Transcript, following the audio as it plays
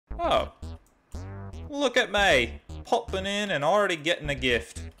Oh. Look at me. Popping in and already getting a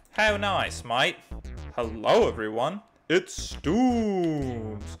gift. How nice, mate. Hello, everyone. It's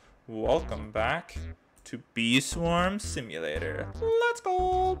Stooms. Welcome back to Bee Swarm Simulator. Let's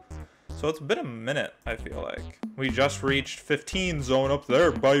go. So it's been a minute, I feel like. We just reached 15 zone up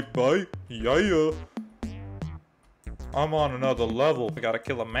there. Bye-bye. Yeah. I'm on another level. We gotta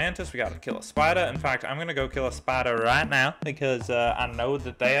kill a mantis. We gotta kill a spider. In fact, I'm gonna go kill a spider right now because I know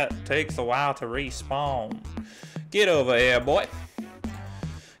that takes a while to respawn. Get over here, boy.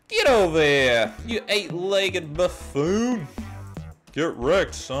 Get over here, you 8-legged buffoon. Get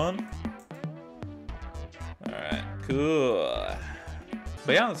wrecked, son. Alright, cool.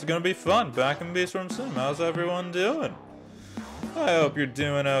 But yeah, it's gonna be fun. Back in Bee Swarm Sim. How's everyone doing? I hope you're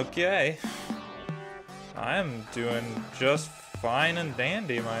doing okay. I'm doing just fine and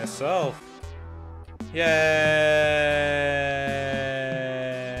dandy myself. Yay!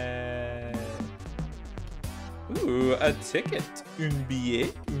 Ooh, a ticket. Un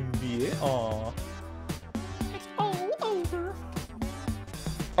billet. Aw. It's all over.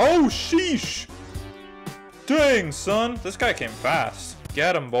 Oh, sheesh! Dang, son. This guy came fast.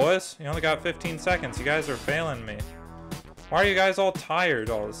 Get him, boys. You only got 15 seconds. You guys are failing me. Why are you guys all tired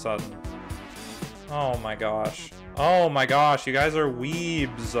all of a sudden? Oh my gosh. Oh my gosh, you guys are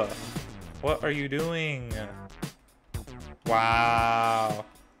weebs. What are you doing? Wow.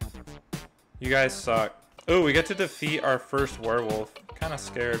 You guys suck. Ooh, we get to defeat our first werewolf. Kinda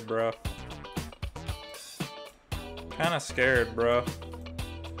scared, bro. Kinda scared, bro.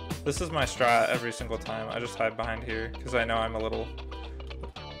 This is my strat every single time. I just hide behind here because I know I'm a little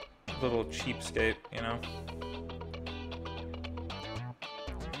cheapskate, you know?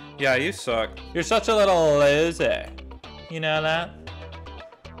 Yeah, you suck. You're such a little loser. You know that?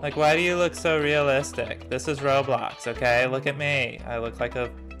 Like, why do you look so realistic? This is Roblox, okay? Look at me. I look like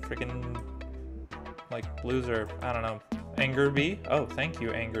a freaking, like, loser. I don't know. Anger Bee? Oh, thank you,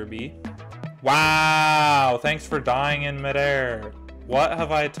 Anger Bee. Wow! Thanks for dying in midair. What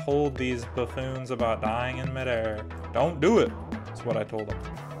have I told these buffoons about dying in midair? Don't do it. That's what I told them.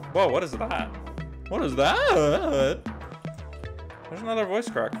 Whoa, what is that? What is that? There's another voice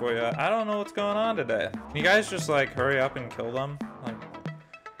crack for you. I don't know what's going on today. Can you guys just like hurry up and kill them? Like,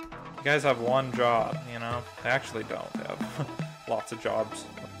 you guys have one job, you know? They actually don't. They have lots of jobs.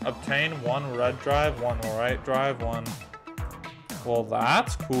 Obtain 1 red drive, 1 white drive, 1. Well,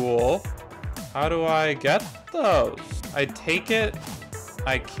 that's cool. How do I get those? I take it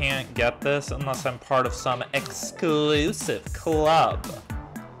I can't get this unless I'm part of some exclusive club.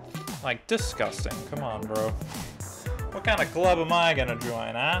 Like, disgusting. Come on, bro. What kind of club am I gonna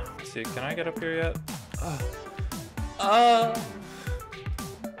join, huh? Let's see, can I get up here yet? I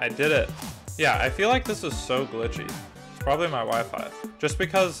did it. Yeah, I feel like this is so glitchy. It's probably my Wi-Fi. Just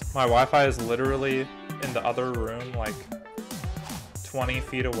because my Wi-Fi is literally in the other room, like 20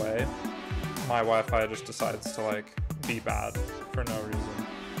 feet away, my Wi-Fi just decides to like be bad for no reason.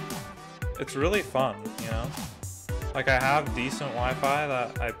 It's really fun, you know? Like, I have decent Wi-Fi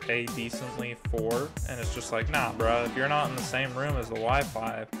that I pay decently for, and it's just like, nah, bro, if you're not in the same room as the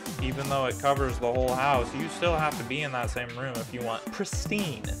Wi-Fi, even though it covers the whole house, you still have to be in that same room if you want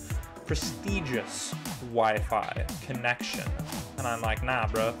prestigious Wi-Fi connection. And I'm like, nah,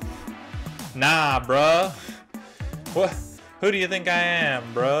 bro. Nah, bro. What? Who do you think I am,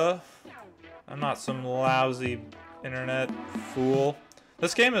 bro? I'm not some lousy internet fool.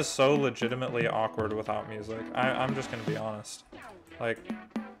 This game is so legitimately awkward without music. I'm just gonna be honest. Like,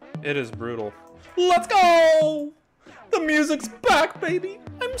 it is brutal. Let's go! The music's back, baby!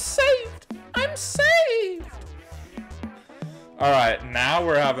 I'm saved! I'm saved! Alright, now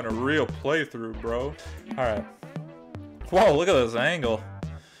we're having a real playthrough, bro. Alright. Whoa, look at this angle.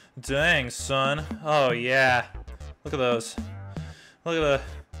 Dang, son. Oh, yeah. Look at those. Look at the...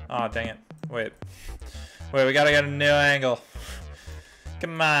 Oh, dang it. Wait, we gotta get a new angle.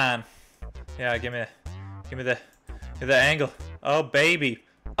 Come on. Yeah, give me the angle. Oh, baby.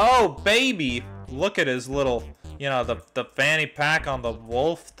 Oh, baby. Look at his little, you know, the fanny pack on the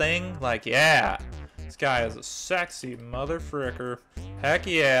wolf thing. Like, yeah. This guy is a sexy mother fricker. Heck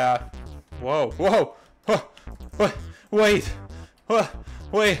yeah. Whoa, whoa. What? Wait. What?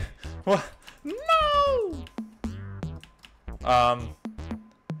 Wait. What? No.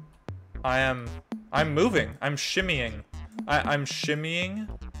 I'm moving. I'm shimmying. I'm shimmying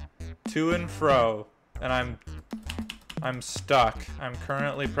to and fro, and I'm stuck. I'm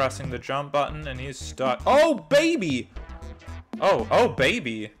currently pressing the jump button, and he's stuck. Oh, baby! Oh,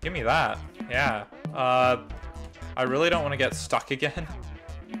 baby. Give me that. Yeah. I really don't want to get stuck again,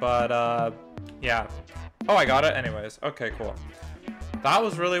 but, yeah. Oh, I got it anyways. Okay, cool. That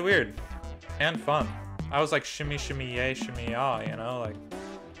was really weird and fun. I was like shimmy shimmy yay shimmy yaw, you know,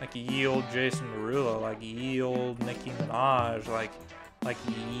 like ye old Jason Derulo, like ye old Nicki Minaj, like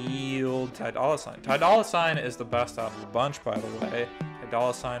ye old Ty Dolla $ign. Ty Dolla $ign is the best out of the bunch, by the way. Ty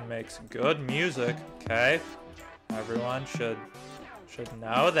Dolla $ign makes good music, okay? Everyone should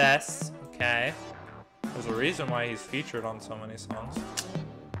know this, okay? There's a reason why he's featured on so many songs.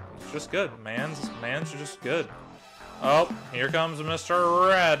 It's just good. Man's just good. Oh, here comes Mr.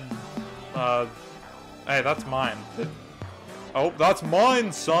 Red. Hey, that's mine. Oh, that's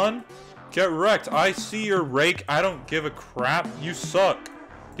mine, son. Get wrecked. I see your rake. I don't give a crap. You suck.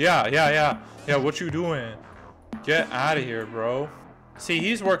 Yeah, what you doing? Get out of here, bro. See,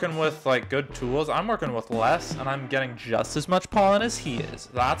 he's working with, like, good tools. I'm working with less, and I'm getting just as much pollen as he is.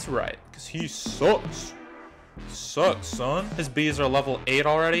 That's right, because he sucks. He sucks, son. His bees are level 8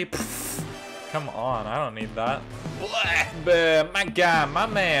 already. Pfft. Come on, I don't need that. Black Bear, my guy, my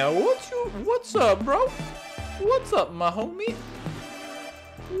man. What's up, bro? What's up, my homie?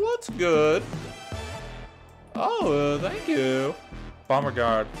 What's good? Oh, thank you. Bomber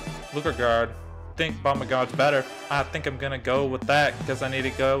Guard, Looker Guard. Think Bomber Guard's better. I think I'm gonna go with that because I need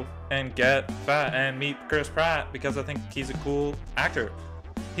to go and get fat and meet Chris Pratt because I think he's a cool actor.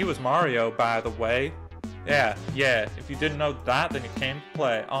 He was Mario, by the way. Yeah. If you didn't know that, then you came to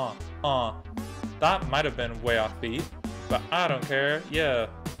play. That might have been way off beat, but I don't care. Yeah,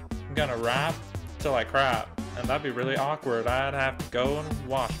 I'm gonna rap till I crap, and that'd be really awkward. I'd have to go and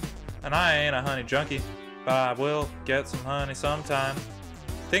wash. And I ain't a honey junkie, but I will get some honey sometime.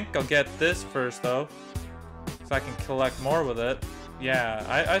 Think I'll get this first though, so I can collect more with it. Yeah,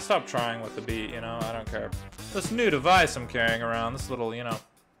 I stopped trying with the beat, you know, I don't care. This new device I'm carrying around, this little, you know,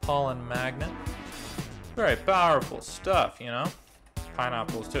 pollen magnet. Very powerful stuff, you know.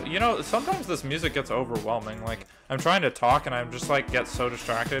 Pineapples too. You know, sometimes this music gets overwhelming. Like, I'm trying to talk and I'm just like get so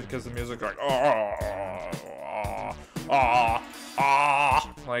distracted because the music's like,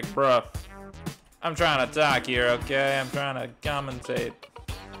 like, bruh. I'm trying to talk here, okay? I'm trying to commentate.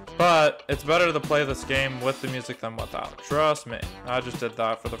 But it's better to play this game with the music than without. Trust me. I just did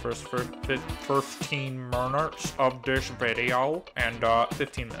that for the first 15 minutes of this video, and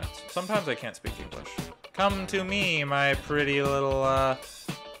 15 minutes. Sometimes I can't speak English. Come to me, my pretty little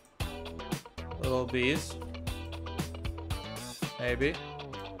bees. Maybe.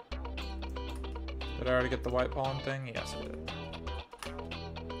 Did I already get the white pollen thing? Yes, I did.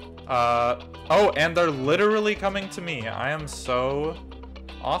 Oh, and they're literally coming to me. I am so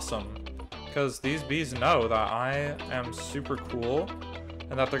awesome. Because these bees know that I am super cool.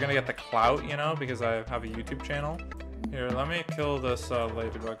 And that they're gonna get the clout, you know, because I have a YouTube channel. Here, let me kill this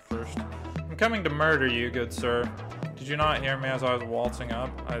ladybug first. I'm coming to murder you, good sir. Did you not hear me as I was waltzing up?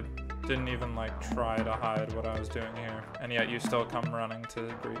 I didn't even, like, try to hide what I was doing here. And yet you still come running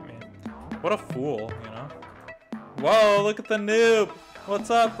to greet me. What a fool, you know? Whoa, look at the noob! What's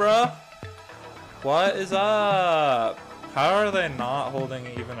up, bruh? What is up? How are they not holding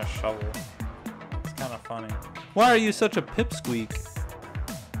even a shovel? It's kind of funny. Why are you such a pipsqueak?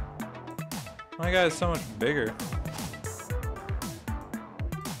 My guy is so much bigger.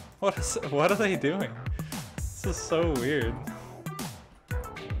 What are they doing? This is so weird.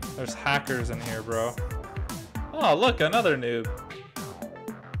 There's hackers in here, bro. Oh, look, another noob.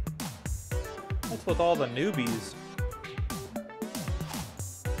 What's with all the newbies?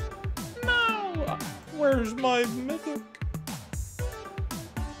 No! Where's my mythic?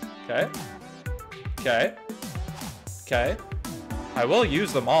 Okay. I will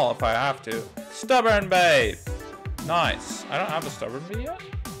use them all if I have to. Stubborn bait! Nice. I don't have a stubborn bee yet?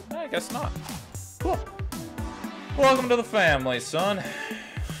 I guess not. Cool. Welcome to the family, son.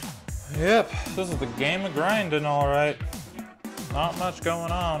 Yep, this is the game of grinding, alright. Not much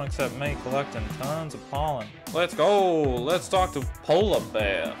going on except me collecting tons of pollen. Let's go! Let's talk to Polar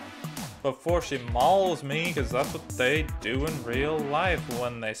Bear before she mauls me, because that's what they do in real life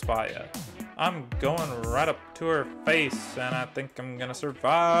when they spot you. I'm going right up to her face, and I think I'm gonna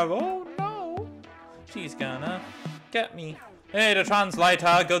survive. Oh no! She's gonna get me. Hey, the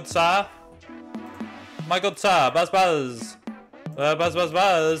translator, good sir. My good sir, buzz buzz. Buzz buzz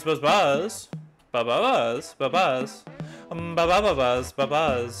buzz buzz buzz. Buzz buzz buzz buzz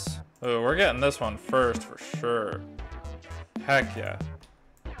buzz. Oh, we're getting this one first for sure. Heck yeah.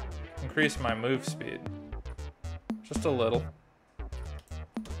 Increase my move speed. Just a little.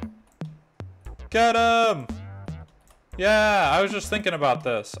 Get him! Yeah, I was just thinking about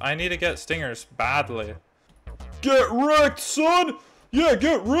this. I need to get stingers badly. Get wrecked, son! Yeah,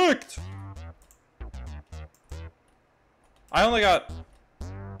 get wrecked! I only got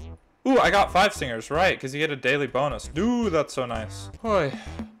Ooh, I got 5 stingers, right, because you get a daily bonus. Dude, that's so nice. Boy,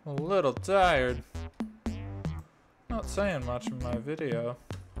 I'm a little tired. Not saying much in my video.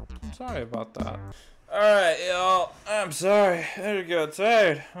 I'm sorry about that. Alright, y'all. I'm sorry. I got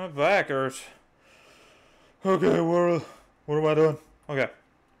tired. My back hurts. Okay, what am I doing? Okay.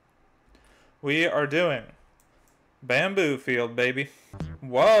 We are doing Bamboo Field, baby.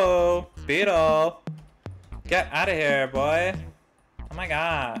 Whoa, Beetle. Get out of here, boy. Oh my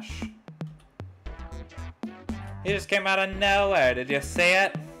gosh. He just came out of nowhere. Did you see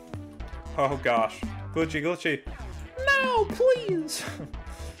it? Oh gosh. Glitchy, glitchy. No, please.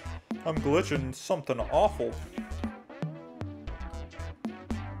 I'm glitching something awful.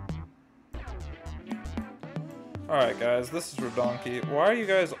 Alright guys, this is Redonkey. Why are you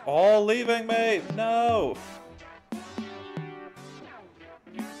guys all leaving me? No!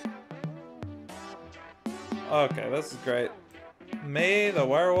 Okay, this is great. Me, the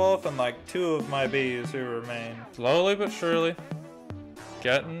werewolf, and like 2 of my bees who remain. Slowly but surely,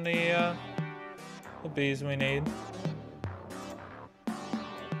 getting the bees we need.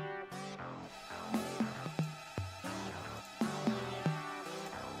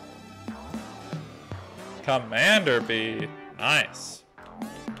 Commander bee, nice.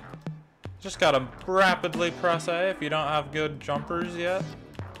 Just gotta rapidly press A if you don't have good jumpers yet.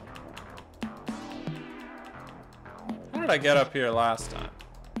 How did I get up here last time?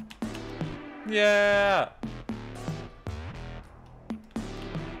 Yeah!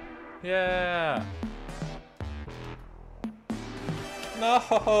 Yeah!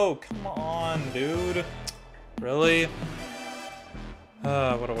 No! Come on, dude. Really?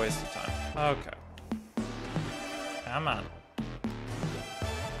 What a waste of time. Okay. Come on.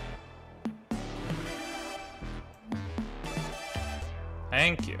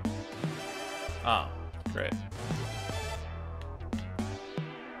 Thank you. Oh, great.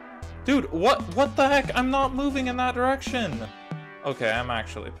 Dude, what the heck? I'm not moving in that direction. Okay, I'm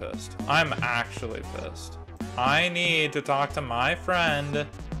actually pissed. I'm actually pissed. I need to talk to my friend,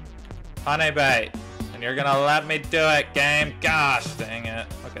 Honeybait. And you're gonna let me do it, game. Gosh, dang it.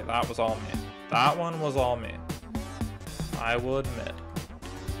 Okay, that was all me. That one was all me. I will admit.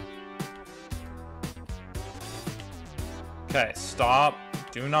 Okay, stop.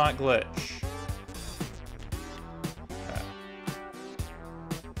 Do not glitch.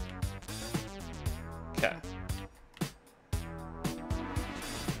 Okay. Okay.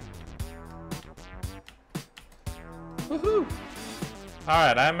 Woohoo!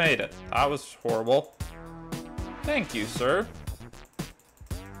 Alright, I made it. That was horrible. Thank you, sir.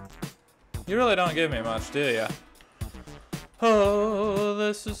 You really don't give me much, do ya? Oh,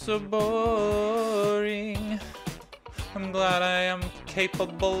 this is so boring. I'm glad I am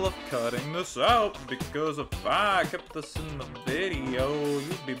capable of cutting this out, because if I kept this in the video,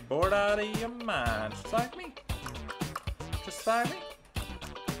 you'd be bored out of your mind. Just like me. Just like me.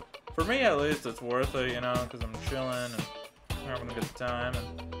 For me, at least, it's worth it, you know, because I'm chilling and having a good time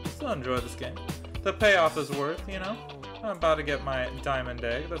and still enjoy this game. The payoff is worth, you know. I'm about to get my diamond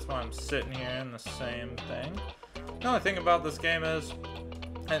egg. That's why I'm sitting here in the same thing. The only thing about this game is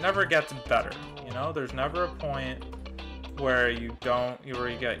it never gets better, you know? There's never a point where you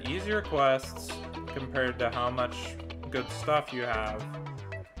get easier quests compared to how much good stuff you have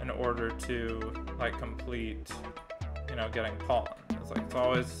in order to like complete, you know, getting pollen. It's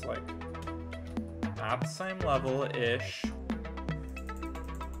always like at the same level-ish.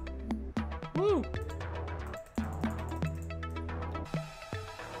 Woo!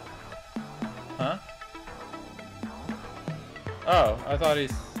 Huh? Oh, I thought he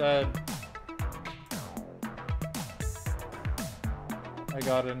said I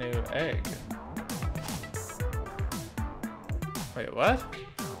got a new egg. Wait, what?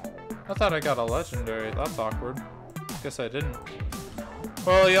 I thought I got a legendary. That's awkward. Guess I didn't.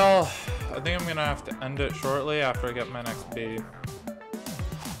 Well, y'all, I think I'm gonna have to end it shortly after I get my next bee.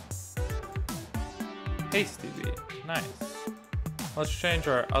 Hasty bee. Nice. Let's change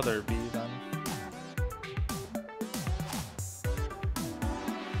our other bee then.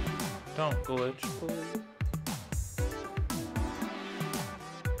 Don't glitch, please.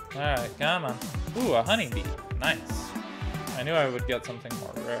 Alright, come on. Ooh, a honeybee. Nice. I knew I would get something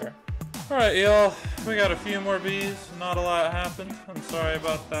more rare. Alright, y'all. We got a few more bees. Not a lot happened. I'm sorry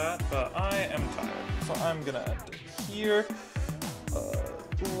about that, but I am tired. So I'm gonna end it here.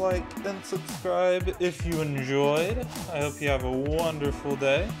 Like and subscribe if you enjoyed. I hope you have a wonderful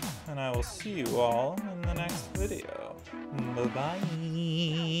day, and I will see you all in the next video. Bye-bye.